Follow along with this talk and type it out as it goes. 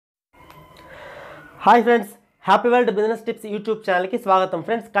Hi friends, happy world business tips YouTube ఛానల్కి స్వాగతం.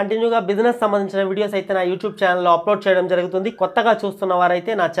 Friends, కంటిన్యూగా బిజినెస్ సంబంధించిన వీడియోస్ అయితే నా యూట్యూబ్ ఛానల్లో అప్లోడ్ చేయడం జరుగుతుంది. కొత్తగా చూస్తున్న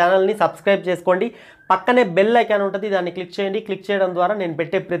వారైతే నా ఛానల్ని సబ్స్క్రైబ్ చేసుకోండి. పక్కనే బెల్ ఐకాన్ ఉంటుంది, దాన్ని క్లిక్ చేయండి. క్లిక్ చేయడం ద్వారా నేను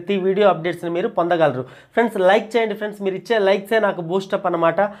పెట్టే ప్రతి వీడియో అప్డేట్స్ని మీరు పొందగలరు. ఫ్రెండ్స్, లైక్ చేయండి. ఫ్రెండ్స్, మీరు ఇచ్చే లైక్సే నాకు బూస్టప్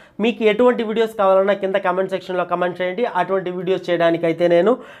అనమాట. మీకు ఎటువంటి వీడియోస్ కావాలన్నా కింద కామెంట్ సెక్షన్లో కామెంట్ చేయండి. అటువంటి వీడియోస్ చేయడానికైతే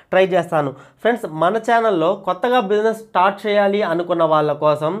నేను ట్రై చేస్తాను. ఫ్రెండ్స్, మన ఛానల్లో కొత్తగా బిజినెస్ స్టార్ట్ చేయాలి అనుకున్న వాళ్ళ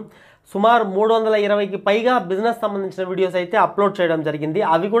కోసం సుమారు 320కి పైగా బిజినెస్ సంబంధించిన వీడియోస్ అయితే అప్లోడ్ చేయడం జరిగింది.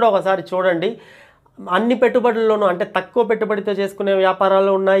 అవి కూడా ఒకసారి చూడండి. అన్ని పెట్టుబడుల్లోనూ అంటే తక్కువ పెట్టుబడితో చేసుకునే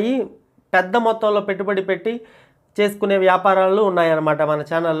వ్యాపారాలు ఉన్నాయి, పెద్ద మొత్తంలో పెట్టుబడి పెట్టి చేసుకునే వ్యాపారాలు ఉన్నాయన్నమాట మన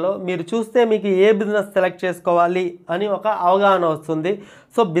ఛానల్లో. మీరు చూస్తే మీకు ఏ బిజినెస్ సెలెక్ట్ చేసుకోవాలి అని ఒక అవగాహన వస్తుంది.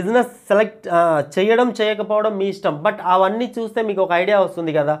 సో బిజినెస్ సెలెక్ట్ చేయడం చేయకపోవడం మీ ఇష్టం, బట్ అవన్నీ చూస్తే మీకు ఒక ఐడియా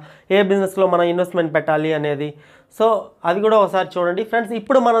వస్తుంది కదా ఏ బిజినెస్లో మనం ఇన్వెస్ట్మెంట్ పెట్టాలి అనేది. సో అది కూడా ఒకసారి చూడండి. ఫ్రెండ్స్,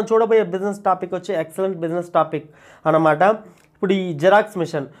 ఇప్పుడు మనం చూడబోయే బిజినెస్ టాపిక్ వచ్చి ఎక్సలెంట్ బిజినెస్ టాపిక్ అన్నమాట. ఇప్పుడు ఈ జెరాక్స్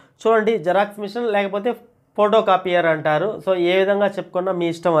మిషన్ చూడండి. జెరాక్స్ మిషన్ లేకపోతే ఫోటో కాపీయర్ అంటారు. సో ఏ విధంగా చెప్పుకున్నా మీ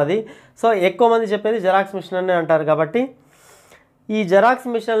ఇష్టం అది. సో ఎక్కువ మంది చెప్పేది జెరాక్స్ మిషన్ అని అంటారు. కాబట్టి ఈ జెరాక్స్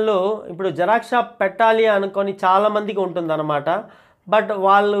మిషన్లో ఇప్పుడు జెరాక్స్ షాప్ పెట్టాలి అనుకొని చాలామందికి ఉంటుందన్నమాట. బట్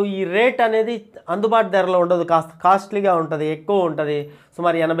వాళ్ళు ఈ రేట్ అనేది అందుబాటు ధరలో ఉండదు, కాస్త కాస్ట్లీగా ఉంటుంది, ఎక్కువ ఉంటుంది.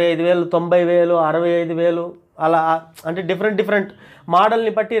 సుమారు 85,000, 90,000, 65,000 అలా, అంటే డిఫరెంట్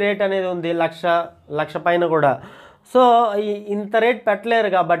మోడల్ని బట్టి రేట్ అనేది ఉంది. లక్ష పైన కూడా. సో ఇంత రేట్ పెట్టలేరు.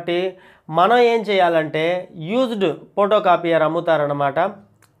 కాబట్టి మనం ఏం చేయాలంటే యూజ్డ్ ఫోటో కాపీయర్ అమ్ముతారనమాట.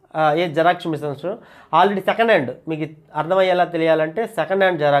 ఏ xerox machines already second hand, మీకు అర్థమయ్యేలా తెలియాలంటే సెకండ్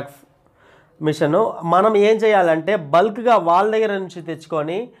హ్యాండ్ జెరాక్స్ మిషను మనం ఏం చేయాలంటే బల్క్గా వాళ్ళ దగ్గర నుంచి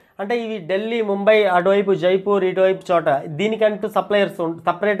తెచ్చుకొని, అంటే ఇవి ఢిల్లీ, ముంబై, అటువైపు జైపూర్, ఇటువైపు చోట దీనికంటూ సప్లయర్స్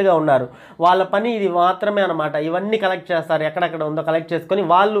సపరేట్గా ఉన్నారు. వాళ్ళ పని ఇది మాత్రమే అనమాట. ఇవన్నీ కలెక్ట్ చేస్తారు, ఎక్కడెక్కడ ఉందో కలెక్ట్ చేసుకొని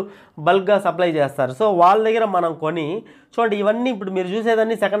వాళ్ళు బల్క్గా సప్లై చేస్తారు. సో వాళ్ళ దగ్గర మనం కొని చూడండి. ఇవన్నీ ఇప్పుడు మీరు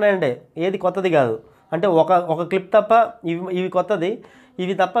చూసేదన్నీ సెకండ్ హ్యాండే, ఏది కొత్తది కాదు. అంటే ఒక క్లిప్ తప్ప ఇవి కొత్తది,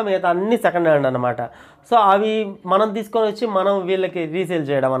 ఇవి తప్ప మిగతా అన్నీ సెకండ్ హ్యాండ్ అనమాట. సో అవి మనం తీసుకొని వచ్చి మనం వీళ్ళకి రీసేల్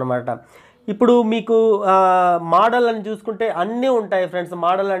చేయడం అనమాట. ఇప్పుడు మీకు మోడల్ అని చూసుకుంటే అన్నీ ఉంటాయి ఫ్రెండ్స్.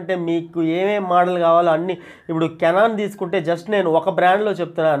 మోడల్ అంటే మీకు ఏమేమి మోడల్ కావాలో అన్నీ. ఇప్పుడు కెనాన్ తీసుకుంటే జస్ట్ నేను ఒక బ్రాండ్లో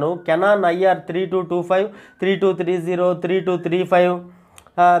చెప్తున్నాను. కెనాన్ IR 3225, 3230, 3235,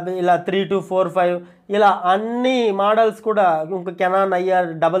 ఇలా 3245, ఇలా అన్ని మోడల్స్ కూడా. ఇంకా కెనాన్ IR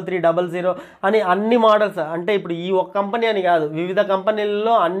 3300 అని అన్ని మోడల్స్. అంటే ఇప్పుడు ఈ ఒక కంపెనీ అని కాదు, వివిధ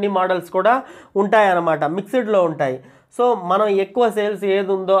కంపెనీలలో అన్ని మోడల్స్ కూడా ఉంటాయన్నమాట, మిక్స్డ్లో ఉంటాయి. సో మనం ఎక్కువ సేల్స్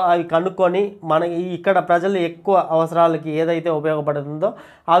ఏది ఉందో అవి కనుక్కొని మన ఇక్కడ ప్రజలు ఎక్కువ అవసరాలకి ఏదైతే ఉపయోగపడుతుందో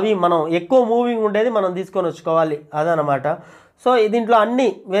అవి మనం ఎక్కువ మూవింగ్ ఉండేది మనం తీసుకొని వచ్చుకోవాలి, అదనమాట. సో దీంట్లో అన్ని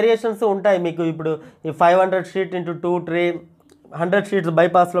వేరియేషన్స్ ఉంటాయి మీకు. ఇప్పుడు ఈ 500 షీట్ ఇంటూ 2 ట్రే, 100 షీట్స్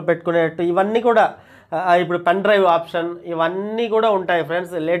బైపాస్లో పెట్టుకునేట్టు, ఇవన్నీ కూడా ఇప్పుడు పెన్ డ్రైవ్ ఆప్షన్, ఇవన్నీ కూడా ఉంటాయి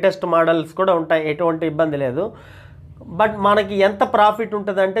ఫ్రెండ్స్. లేటెస్ట్ మోడల్స్ కూడా ఉంటాయి, ఎటువంటి ఇబ్బంది లేదు. బట్ మనకి ఎంత ప్రాఫిట్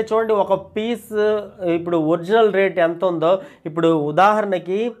ఉంటుందంటే చూడండి, ఒక పీస్ ఇప్పుడు ఒరిజినల్ రేట్ ఎంత ఉందో, ఇప్పుడు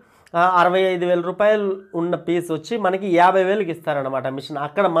ఉదాహరణకి 65,000 రూపాయలు ఉన్న పీస్ వచ్చి మనకి 50,000కి ఇస్తారనమాట మిషన్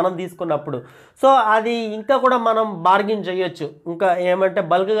అక్కడ మనం తీసుకున్నప్పుడు. సో అది ఇంకా కూడా మనం బార్గెన్ చేయొచ్చు. ఇంకా ఏమంటే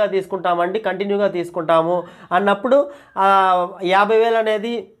బల్క్గా తీసుకుంటామండి, కంటిన్యూగా తీసుకుంటాము అన్నప్పుడు 50,000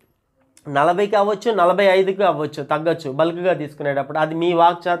 అనేది 40కి అవ్వచ్చు, 45కి అవ్వచ్చు, తగ్గచ్చు బల్క్గా తీసుకునేటప్పుడు. అది మీ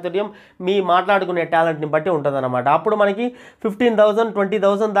వాక్ చాతుర్యం, మీ మాట్లాడుకునే టాలెంట్ని బట్టి ఉంటుంది అనమాట. అప్పుడు మనకి 15,000,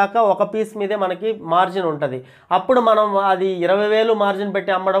 20,000 దాకా ఒక పీస్ మీదే మనకి మార్జిన్ ఉంటుంది. అప్పుడు మనం అది 20,000 మార్జిన్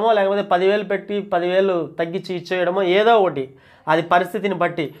పెట్టి అమ్మడమో, లేకపోతే 10,000 పెట్టి 10,000 తగ్గించి ఇచ్చేయడమో, ఏదో ఒకటి, అది పరిస్థితిని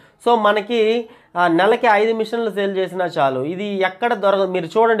బట్టి. సో మనకి నెలకి 5 మిషన్లు సేల్ చేసినా చాలు. ఇది ఎక్కడ దొరకదు. మీరు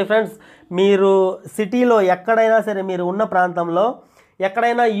చూడండి ఫ్రెండ్స్, మీరు సిటీలో ఎక్కడైనా సరే, మీరు ఉన్న ప్రాంతంలో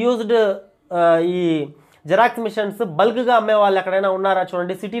ఎక్కడైనా యూజ్డ్ ఈ జెరాక్స్ మిషన్స్ బల్క్గా అమ్మేవాళ్ళు ఎక్కడైనా ఉన్నారా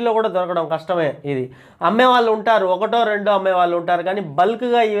చూడండి. సిటీలో కూడా దొరకడం కష్టమే. ఇది అమ్మేవాళ్ళు ఉంటారు, 1, 2 అమ్మేవాళ్ళు ఉంటారు. కానీ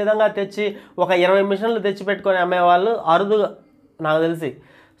బల్క్గా ఈ విధంగా తెచ్చి ఒక 20 మిషన్లు తెచ్చి పెట్టుకొని అమ్మేవాళ్ళు అరుదుగా నాకు తెలిసి.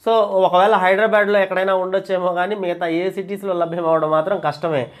 సో ఒకవేళ హైదరాబాద్లో ఎక్కడైనా ఉండొచ్చేమో, కానీ మిగతా ఏ సిటీస్లో లభ్యం అవ్వడం మాత్రం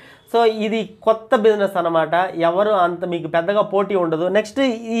కష్టమే. సో ఇది కొత్త బిజినెస్ అనమాట. ఎవరు అంత మీకు పెద్దగా పోటీ ఉండదు. నెక్స్ట్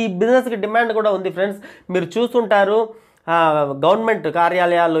ఈ బిజినెస్కి డిమాండ్ కూడా ఉంది ఫ్రెండ్స్. మీరు చూస్తుంటారు, గవర్నమెంట్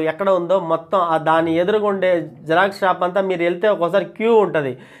కార్యాలయాలు ఎక్కడ ఉందో మొత్తం దాని ఎదురుగుండే జిరాక్స్ షాప్ అంతా మీరు వెళ్తే ఒక్కోసారి క్యూ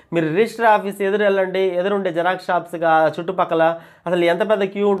ఉంటుంది. మీరు రిజిస్టర్ ఆఫీస్ ఎదురు వెళ్ళండి, ఎదురుండే జిరాక్స్ షాప్స్గా చుట్టుపక్కల అసలు ఎంత పెద్ద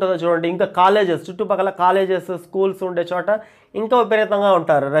క్యూ ఉంటుందో చూడండి. ఇంకా కాలేజెస్, చుట్టుపక్కల కాలేజెస్, స్కూల్స్ ఉండే చోట ఇంకా విపరీతంగా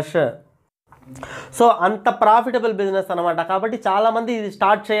ఉంటారు రష్. సో అంత ప్రాఫిటబుల్ బిజినెస్ అనమాట. కాబట్టి చాలామంది ఇది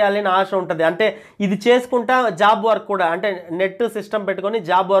స్టార్ట్ చేయాలని ఆశ ఉంటుంది. అంటే ఇది చేసుకుంటా జాబ్ వర్క్ కూడా, అంటే నెట్ సిస్టమ్ పెట్టుకొని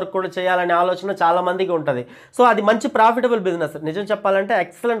జాబ్ వర్క్ కూడా చేయాలనే ఆలోచన చాలామందికి ఉంటుంది. సో అది మంచి ప్రాఫిటబుల్ బిజినెస్. నిజం చెప్పాలంటే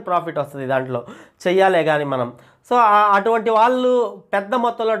ఎక్సలెంట్ ప్రాఫిట్ వస్తుంది దాంట్లో, చెయ్యాలే కానీ మనం. సో అటువంటి వాళ్ళు పెద్ద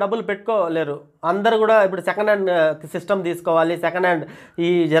మొత్తంలో డబ్బులు పెట్టుకోలేరు. అందరూ కూడా ఇప్పుడు సెకండ్ హ్యాండ్ సిస్టమ్ తీసుకోవాలి, సెకండ్ హ్యాండ్ ఈ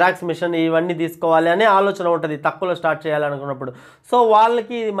జెరాక్స్ మిషన్ ఇవన్నీ తీసుకోవాలి అనే ఆలోచన ఉంటుంది తక్కువలో స్టార్ట్ చేయాలనుకున్నప్పుడు. సో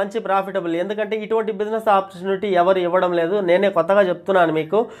వాళ్ళకి ఇది మంచి ప్రాఫిటబుల్. ఎందుకంటే ఇటువంటి బిజినెస్ ఆపర్చునిటీ ఎవరు ఇవ్వడం లేదు, నేనే కొత్తగా చెప్తున్నాను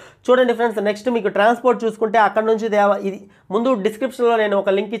మీకు. చూడండి ఫ్రెండ్స్, నెక్స్ట్ మీకు ట్రాన్స్పోర్ట్ చూసుకుంటే అక్కడ నుంచి ఇది ముందు డిస్క్రిప్షన్లో నేను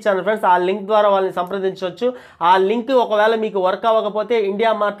ఒక లింక్ ఇచ్చాను ఫ్రెండ్స్. ఆ లింక్ ద్వారా వాళ్ళని సంప్రదించవచ్చు. ఆ లింక్ ఒకవేళ మీకు వర్క్ అవ్వకపోతే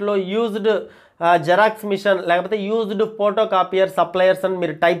ఇండియా మార్ట్లో యూజ్డ్ జెరాక్స్ మిషన్ లేకపోతే యూజ్డ్ ఫోటో కాపియర్ సప్లయర్స్ అని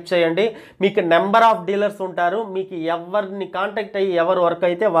మీరు టైప్ చేయండి. మీకు నెంబర్ ఆఫ్ డీలర్స్ ఉంటారు. మీకు ఎవరిని కాంటాక్ట్ అయ్యి ఎవరు వర్క్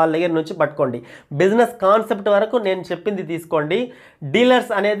అయితే వాళ్ళ దగ్గర నుంచి పట్టుకోండి. బిజినెస్ కాన్సెప్ట్ వరకు నేను చెప్పింది తీసుకోండి.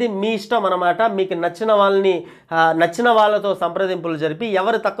 డీలర్స్ అనేది మీ ఇష్టం అనమాట. మీకు నచ్చిన వాళ్ళతో సంప్రదింపులు జరిపి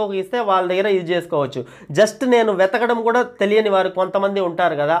ఎవరు తక్కువకి ఇస్తే వాళ్ళ దగ్గర యూజ్ చేసుకోవచ్చు. జస్ట్ నేను వెతకడం కూడా తెలియని వారు కొంతమంది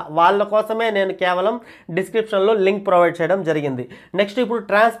ఉంటారు కదా, వాళ్ళ కోసమే నేను కేవలం డిస్క్రిప్షన్లో లింక్ ప్రొవైడ్ చేయడం జరిగింది. నెక్స్ట్ ఇప్పుడు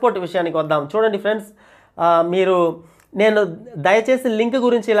ట్రాన్స్పోర్ట్ విషయానికి వద్దాం. చూడండి ఫ్రెండ్స్, నేను దయచేసి లింక్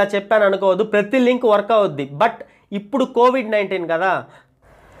గురించి ఇలా చెప్పాను అనుకోవద్దు, ప్రతి లింక్ వర్క్ అవుద్ది. బట్ ఇప్పుడు కోవిడ్-19 కదా,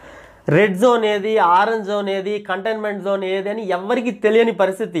 రెడ్ జోన్ ఏది, ఆరెంజ్ జోన్ ఏది, కంటైన్మెంట్ జోన్ ఏది అని ఎవరికి తెలియని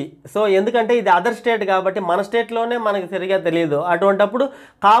పరిస్థితి. సో ఎందుకంటే ఇది అదర్ స్టేట్ కాబట్టి మన స్టేట్లోనే మనకు సరిగా తెలియదు. అటువంటప్పుడు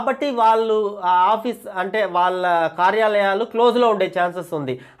కాబట్టి వాళ్ళు ఆఫీస్ అంటే వాళ్ళ కార్యాలయాలు క్లోజ్లో ఉండే ఛాన్సెస్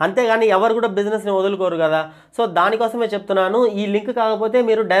ఉంది. అంతేగాని ఎవరు కూడా బిజినెస్ని వదులుకోరు కదా. సో దానికోసమే చెప్తున్నాను. ఈ లింక్ కాకపోతే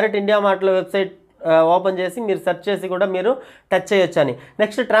మీరు డైరెక్ట్ ఇండియా మార్ట్లో వెబ్సైట్ ఓపెన్ చేసి మీరు సెర్చ్ చేసి కూడా మీరు టచ్ చేయొచ్చు అని.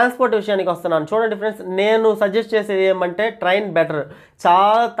 నెక్స్ట్ ట్రాన్స్పోర్ట్ విషయానికి వస్తున్నాను. చూడండి ఫ్రెండ్స్, నేను సజెస్ట్ చేసేది ఏమంటే ట్రైన్ బెటర్,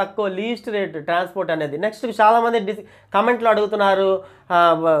 చాలా తక్కువ లీస్ట్ రేట్ ట్రాన్స్పోర్ట్ అనేది. నెక్స్ట్ చాలామంది కామెంట్లో అడుగుతున్నారు,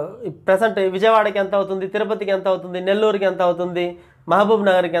 ప్రజెంట్ విజయవాడకి ఎంత అవుతుంది, తిరుపతికి ఎంత అవుతుంది, నెల్లూరుకి ఎంత అవుతుంది, మహబూబ్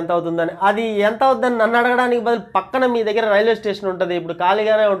నగర్కి ఎంత అవుతుందని. అది ఎంత అవుతుందని నన్ను అడగడానికి బదులు పక్కన మీ దగ్గర రైల్వే స్టేషన్ ఉంటుంది, ఇప్పుడు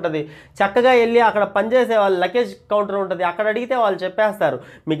ఖాళీగానే ఉంటుంది, చక్కగా వెళ్ళి అక్కడ పనిచేసే వాళ్ళు లగేజ్ కౌంటర్ ఉంటుంది, అక్కడ అడిగితే వాళ్ళు చెప్పేస్తారు.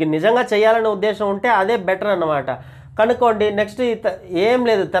 మీకు నిజంగా చేయాలనే ఉద్దేశం ఉంటే అదే బెటర్ అన్నమాట, కనుక్కోండి. నెక్స్ట్ ఏం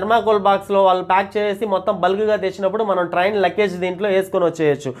లేదు, థర్మాకోల్ బాక్స్లో వాళ్ళు ప్యాక్ చేసి మొత్తం బల్క్గా తెచ్చినప్పుడు మనం ట్రైన్ లగేజ్ దీంట్లో వేసుకొని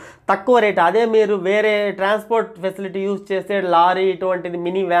వచ్చేయచ్చు తక్కువ రేట్. అదే మీరు వేరే ట్రాన్స్పోర్ట్ ఫెసిలిటీ యూజ్ చేస్తే లారీ, ఇటువంటిది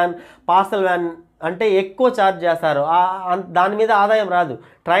మినీ వ్యాన్, పార్సల్ వ్యాన్ అంటే ఎక్కువ ఛార్జ్ చేస్తారు, దాని మీద ఆదాయం రాదు.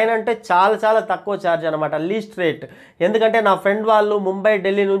 ట్రైన్ అంటే చాలా చాలా తక్కువ ఛార్జ్ అనమాట, లీస్ట్ రేట్. ఎందుకంటే నా ఫ్రెండ్ వాళ్ళు ముంబై,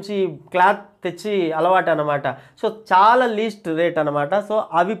 ఢిల్లీ నుంచి క్లాత్ తెచ్చి అలవాటు అనమాట. సో చాలా లీస్ట్ రేట్ అనమాట. సో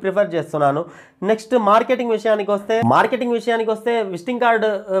అవి ప్రిఫర్ చేస్తున్నాను. నెక్స్ట్ మార్కెటింగ్ విషయానికి వస్తే విజిటింగ్ కార్డు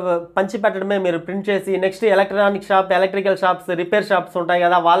పంచి పెట్టడమే, మీరు ప్రింట్ చేసి. Next electronic shop, electrical shops, repair shops ఉంటాయి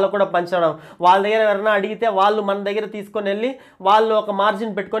కదా, వాళ్ళు కూడా పంచడం. వాళ్ళ దగ్గర ఎవరైనా అడిగితే వాళ్ళు మన దగ్గర తీసుకొని వెళ్ళి వాళ్ళు ఒక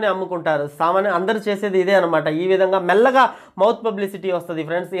మార్జిన్ పెట్టుకొని అమ్ముకుంటారు. సామాన్య అందరూ చేసేది ఇదే అనమాట. ఈ విధంగా మెల్లగా మౌత్ పబ్లిసిటీ వస్తుంది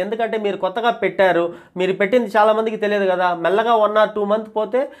ఫ్రెండ్స్. ఎందుకంటే మీరు కొత్తగా పెట్టారు, మీరు పెట్టింది చాలా మందికి తెలియదు కదా. మెల్లగా 1 or 2 months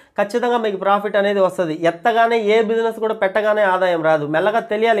పోతే ఖచ్చితంగా మీకు ప్రాఫిట్ అనేది వస్తుంది. ఎత్తగానే ఏ బిజినెస్ కూడా పెట్టగానే ఆదాయం రాదు, మెల్లగా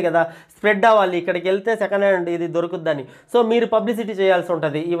తెలియాలి కదా, స్ప్రెడ్ అవ్వాలి. ఇక్కడికి వెళ్తే సెకండ్ హ్యాండ్ ఇది దొరుకుద్దని. సో మీరు పబ్లిసిటీ చేయాల్సి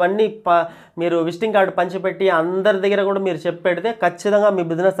ఉంటుంది. ఇవన్నీ మీరు విజిటింగ్ కార్డు పంచిపెట్టి అందరి దగ్గర కూడా మీరు చెప్పి పెడితే ఖచ్చితంగా మీ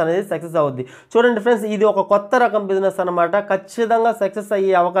బిజినెస్ అనేది సక్సెస్ అవుద్ది. చూడండి ఫ్రెండ్స్, ఇది ఒక కొత్త రకం బిజినెస్ అనమాట. ఖచ్చితంగా సక్సెస్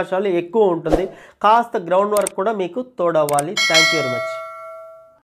అయ్యే అవకాశాలు ఎక్కువ ఉంటుంది. కాస్త గ్రౌండ్ వర్క్ కూడా మీకు తోడవ్వాలి. Thank you very much.